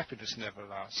way that happiness never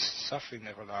lasts. Suffering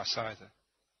never lasts either.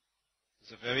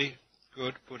 It's a very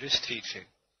good Buddhist teaching,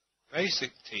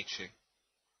 basic teaching.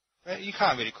 But you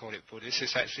can't really call it Buddhist,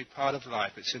 it's actually part of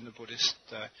life. It's in the Buddhist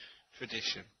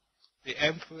tradition. The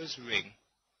emperor's ring.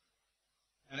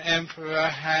 An emperor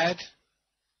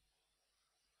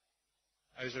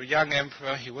he was a young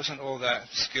emperor, he wasn't all that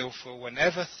skillful.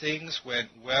 Whenever things went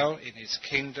well in his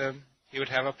kingdom, he would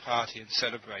have a party and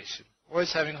celebration.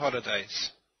 Always having holidays,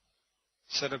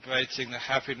 celebrating the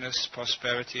happiness,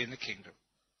 prosperity in the kingdom.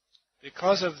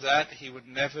 Because of that, he would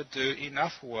never do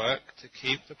enough work to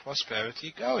keep the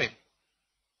prosperity going.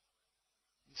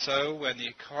 So when the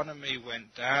economy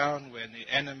went down, when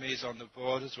the enemies on the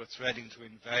borders were threatening to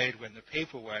invade, when the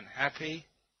people weren't happy,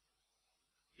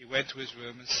 he went to his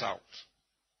room and sulked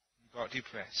and got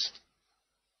depressed.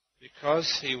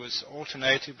 Because he was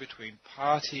alternating between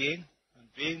partying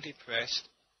and being depressed,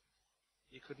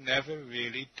 he could never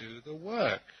really do the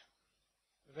work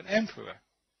of an emperor.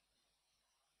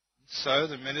 So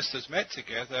the ministers met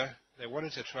together. They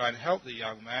wanted to try and help the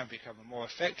young man become a more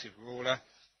effective ruler.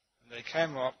 And they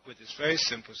came up with this very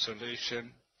simple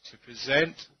solution to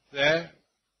present their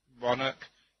monarch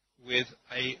with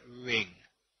a ring.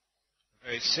 A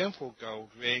very simple gold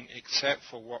ring, except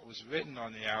for what was written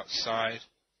on the outside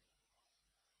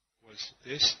was,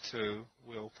 "This too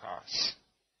will pass."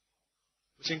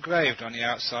 It was engraved on the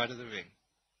outside of the ring.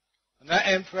 And that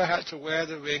emperor had to wear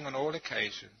the ring on all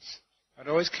occasions. I'd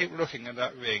always keep looking at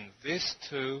that ring. This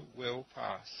too will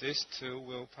pass. This too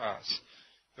will pass.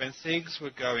 When things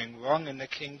were going wrong in the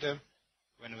kingdom,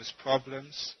 when there was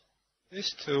problems,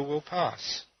 this too will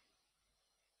pass.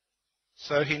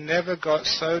 So he never got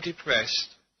so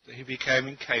depressed that he became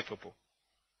incapable.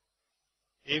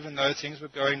 Even though things were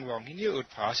going wrong, he knew it would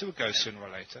pass. It would go sooner or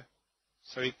later.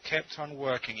 So he kept on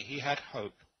working. He had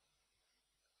hope.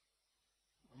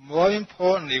 More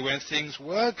importantly, when things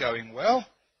were going well,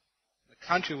 the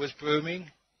country was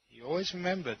booming, he always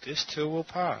remembered, this too will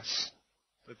pass.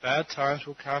 The bad times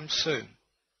will come soon.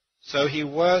 So he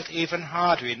worked even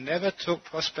harder. He never took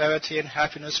prosperity and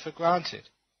happiness for granted.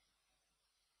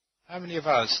 How many of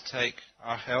us take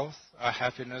our health, our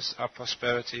happiness, our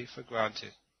prosperity for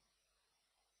granted?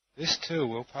 This too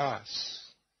will pass.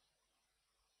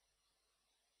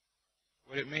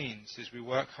 What it means is we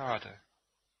work harder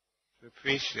to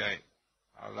appreciate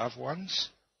our loved ones,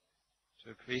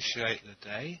 to appreciate the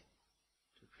day,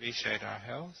 to appreciate our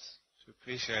health, to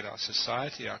appreciate our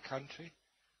society, our country,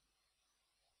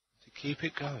 to keep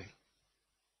it going.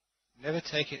 Never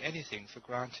taking anything for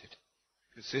granted,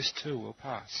 because this too will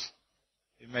pass.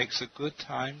 It makes the good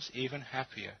times even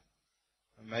happier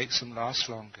and makes them last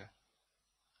longer.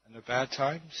 And the bad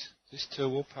times, this too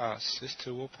will pass, this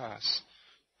too will pass.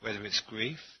 Whether it's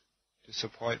grief,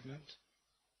 disappointment,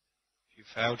 if you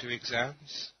failed your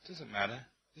exams, it doesn't matter,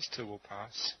 this too will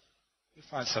pass. You'll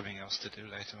find something else to do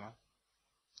later on.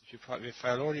 If you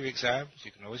fail all your exams,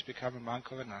 you can always become a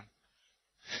monk or a nun.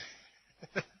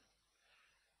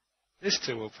 This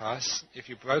too will pass. If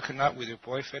you're broken up with your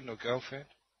boyfriend or girlfriend,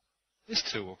 this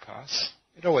too will pass.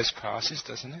 It always passes,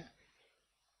 doesn't it?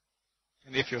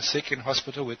 And if you're sick in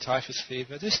hospital with typhus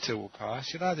fever, this too will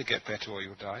pass. You'll either get better or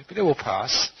you'll die, but it will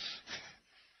pass.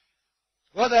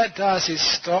 What that does is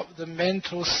stop the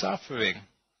mental suffering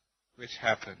which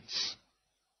happens.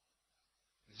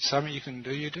 If there's something you can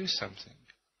do, you do something.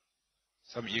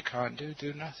 Something you can't do,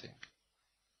 do nothing.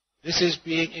 This is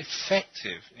being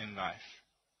effective in life.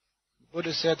 The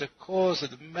Buddha said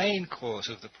the main cause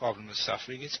of the problem of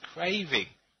suffering is craving,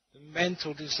 the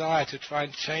mental desire to try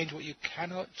and change what you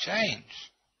cannot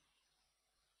change.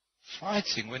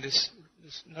 Fighting when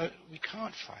we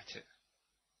can't fight it.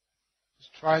 It's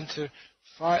trying to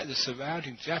fight the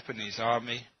surrounding Japanese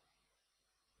army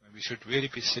when we should really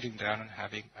be sitting down and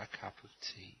having a cup of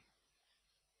tea.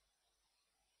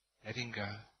 Letting go.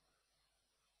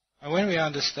 And when we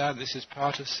understand this is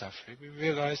part of suffering, we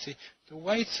realize the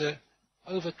way to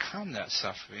overcome that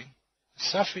suffering, the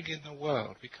suffering in the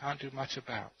world, we can't do much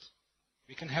about.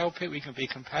 We can help it, we can be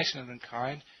compassionate and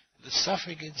kind, but the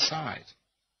suffering inside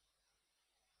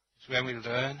is when we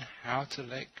learn how to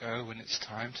let go when it's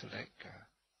time to let go.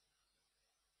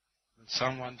 When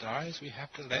someone dies, we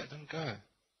have to let them go.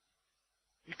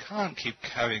 We can't keep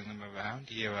carrying them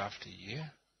around year after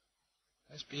year.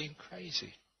 That's being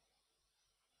crazy.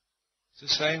 It's the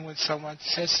same when someone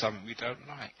says something we don't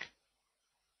like.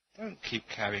 Don't keep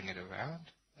carrying it around.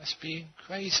 That's being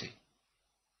crazy.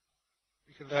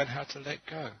 We can learn how to let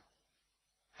go.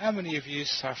 How many of you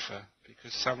suffer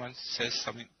because someone says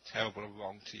something terrible or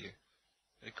wrong to you?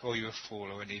 They call you a fool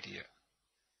or an idiot.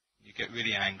 You get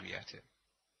really angry at it.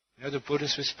 You know the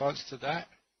Buddha's response to that?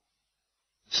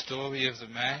 The story of the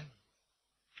man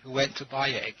who went to buy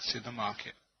eggs in the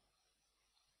market.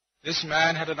 This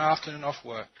man had an afternoon off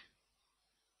work.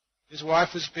 His wife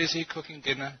was busy cooking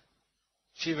dinner.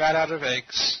 She ran out of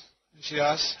eggs, and she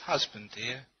asked, "Husband,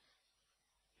 dear,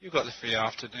 you've got the free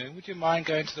afternoon. Would you mind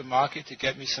going to the market to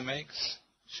get me some eggs?"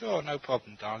 "Sure, no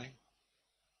problem, darling."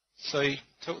 So he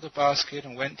took the basket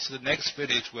and went to the next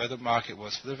village where the market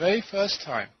was for the very first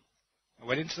time. I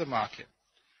went into the market.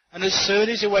 And as soon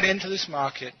as he went into this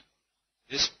market,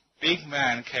 this big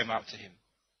man came up to him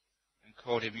and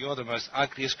called him, "You're the most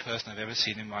ugliest person I've ever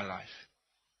seen in my life.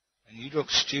 And you look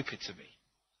stupid to me."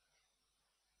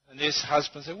 And this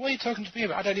husband said, "What are you talking to me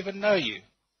about? I don't even know you."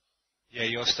 "Yeah,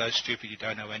 you're so stupid you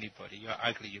don't know anybody. You're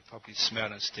ugly, you probably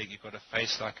smell and stink. You've got a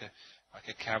face like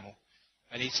a camel."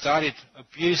 And he started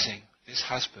abusing this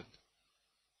husband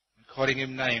and calling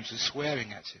him names and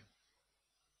swearing at him.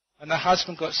 And the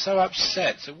husband got so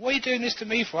upset, said, "What are you doing this to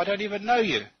me for? I don't even know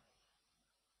you."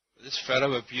 But this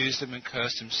fellow abused him and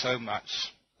cursed him so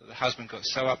much that the husband got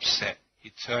so upset, he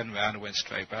turned around and went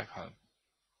straight back home.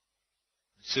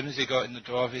 As soon as he got in the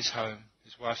door of his home,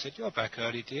 his wife said, "You're back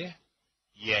early, dear."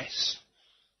 "Yes."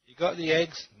 "You got the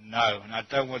eggs?" "No, and I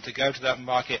don't want to go to that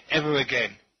market ever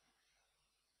again."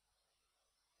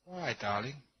 "Why,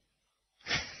 darling?"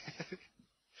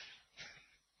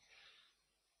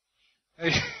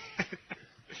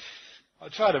 I'll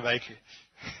try to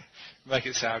make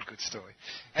it sound a good story.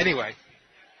 Anyway.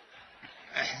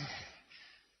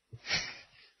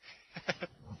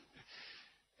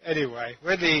 Anyway,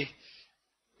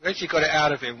 when she got it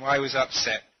out of him, why he was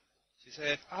upset, she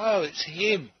said, "Oh, it's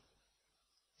him."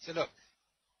 She said, "Look,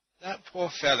 that poor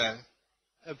fellow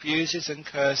abuses and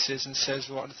curses and says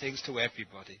rotten things to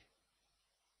everybody.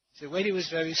 So when he was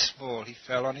very small, he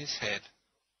fell on his head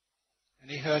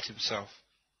and he hurt himself.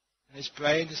 And his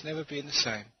brain has never been the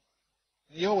same.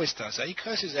 And he always does that. He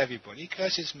curses everybody. He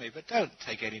curses me, but don't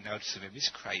take any notice of him.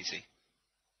 He's crazy.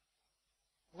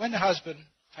 When the husband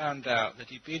found out that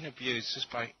he'd been abused just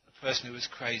by a person who was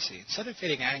crazy, instead of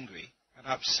feeling angry and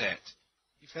upset,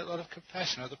 he felt a lot of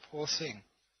compassion. Oh, the poor thing.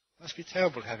 It must be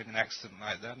terrible having an accident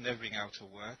like that, never being able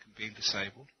to work and being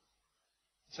disabled.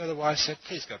 So the wife said,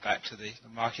 please go back to the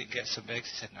market and get some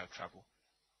eggs. He said, no trouble.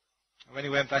 And when he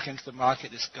went back into the market,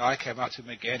 this guy came up to him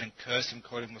again and cursed him,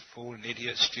 called him a fool, an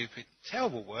idiot, stupid,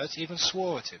 terrible words, even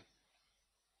swore at him.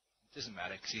 It doesn't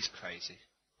matter because he's crazy.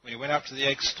 When he went up to the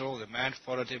egg stall, the man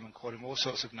followed him and called him all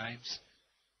sorts of names.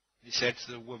 He said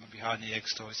to the woman behind the egg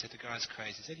stall, he said, the guy's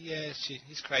crazy. He said, yes,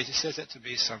 he's crazy. He says that to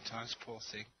me sometimes, poor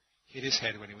thing. Hit his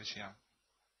head when he was young.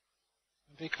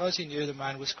 And because he knew the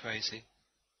man was crazy,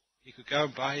 he could go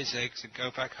and buy his eggs and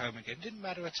go back home again. It didn't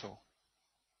matter at all,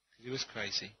 because he was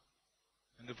crazy.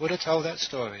 And the Buddha told that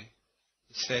story.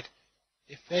 He said,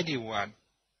 if anyone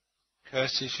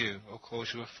curses you or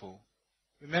calls you a fool,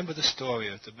 remember the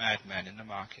story of the madman in the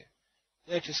market.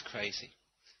 They're just crazy.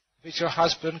 If it's your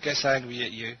husband gets angry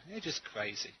at you, they're just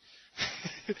crazy.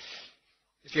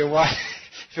 If your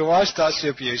wife starts to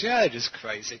abuse you, they're just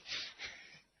crazy.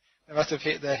 They must have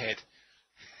hit their head.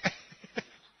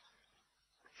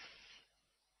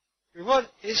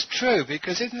 What is true,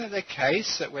 because isn't it the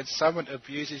case that when someone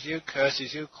abuses you,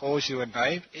 curses you, calls you a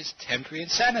name, it's temporary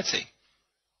insanity?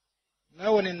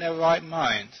 No one in their right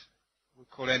mind would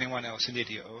call anyone else an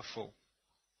idiot or a fool.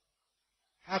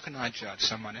 How can I judge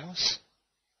someone else?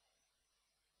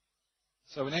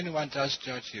 So when anyone does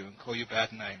judge you and call you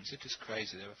bad names, they're just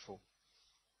crazy, they're a fool.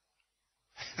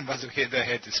 They must have hit their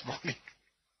head this morning.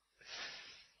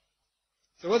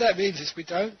 So what that means is we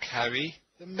don't carry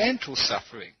the mental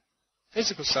suffering.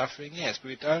 Physical suffering, yes, but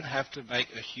we don't have to make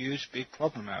a huge, big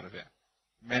problem out of it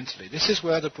mentally. This is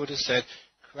where the Buddha said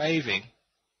craving,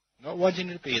 not wanting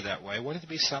to be that way, wanting to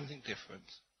be something different,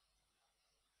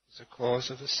 is the cause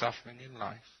of the suffering in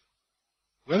life.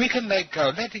 When we can let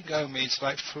go, letting go means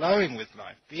like flowing with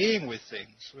life, being with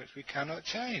things which we cannot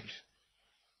change.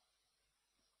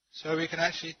 So we can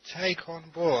actually take on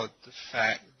board the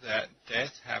fact that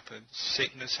death happens,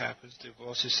 sickness happens,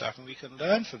 divorces happen. We can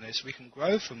learn from this, we can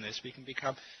grow from this, we can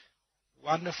become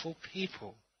wonderful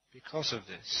people because of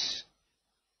this.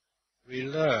 We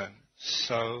learn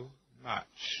so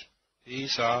much.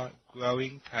 These are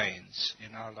growing pains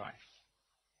in our life.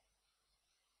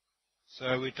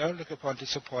 So we don't look upon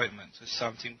disappointment as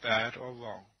something bad or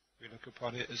wrong. We look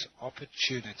upon it as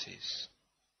opportunities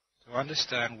to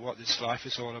understand what this life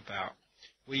is all about.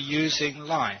 We're using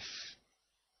life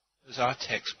as our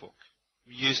textbook.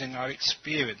 We're using our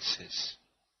experiences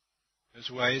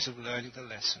as ways of learning the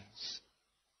lessons.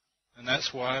 And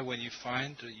that's why when you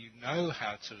find that you know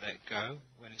how to let go,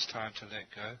 when it's time to let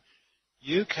go,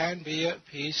 you can be at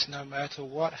peace no matter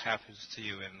what happens to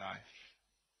you in life.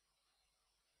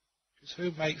 Because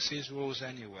who makes these rules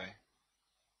anyway?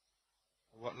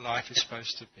 What life is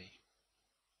supposed to be.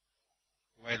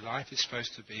 The way life is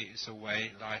supposed to be is the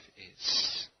way life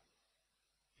is.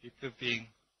 People have been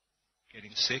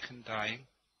getting sick and dying.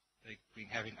 They've been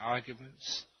having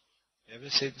arguments ever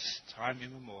since time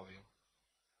immemorial.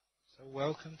 So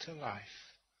welcome to life.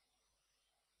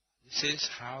 This is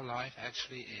how life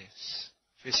actually is,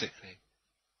 physically.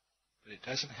 But it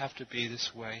doesn't have to be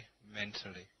this way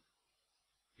mentally.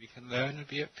 We can learn and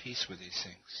be at peace with these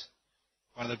things.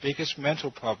 One of the biggest mental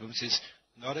problems is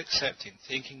not accepting,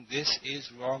 thinking this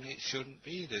is wrong, it shouldn't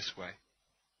be this way.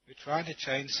 We're trying to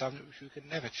change something which we can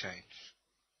never change.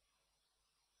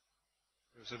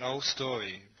 There was an old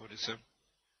story in Buddhism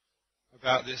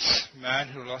about this man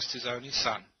who lost his only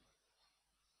son.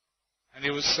 And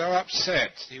he was so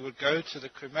upset, he would go to the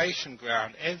cremation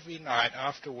ground every night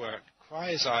after work,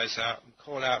 cry his eyes out and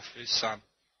call out for his son,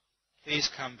 please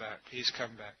come back, please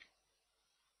come back.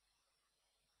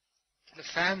 The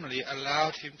family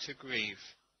allowed him to grieve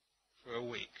for a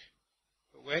week.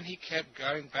 But when he kept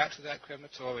going back to that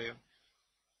crematorium,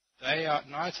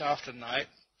 night after night,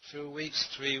 2 weeks,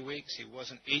 3 weeks, he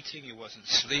wasn't eating, he wasn't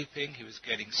sleeping, he was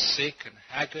getting sick and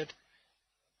haggard,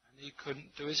 and he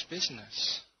couldn't do his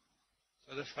business.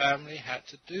 So the family had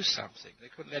to do something. They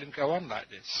couldn't let him go on like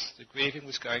this. The grieving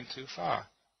was going too far.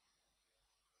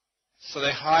 So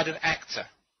they hired an actor,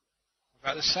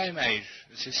 about the same age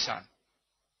as his son,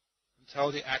 and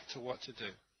told the actor what to do.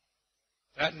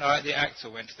 That night the actor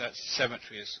went to that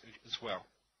cemetery as well,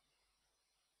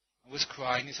 and was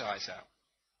crying his eyes out.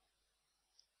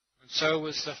 And so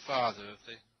was the father of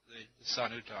the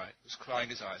son who died, was crying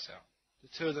his eyes out. The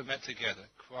two of them met together,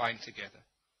 crying together.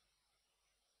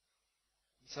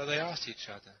 So they asked each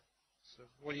other, so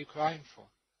what are you crying for?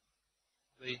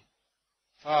 The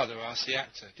father asked the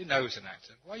actor, didn't know he was an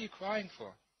actor, what are you crying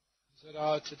for? He said,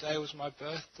 oh, today was my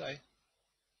birthday.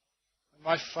 And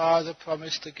my father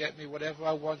promised to get me whatever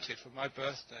I wanted for my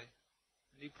birthday.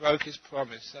 And he broke his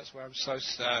promise. That's why I'm so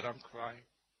sad, I'm crying.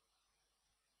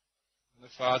 And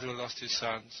the father who lost his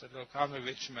son said, look, I'm a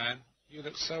rich man. You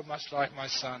look so much like my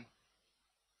son.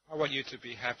 I want you to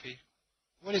be happy.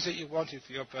 What is it you wanted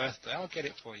for your birthday? I'll get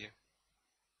it for you.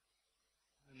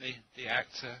 And the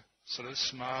actor sort of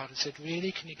smiled and said,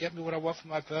 really? Can you get me what I want for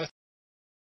my birthday?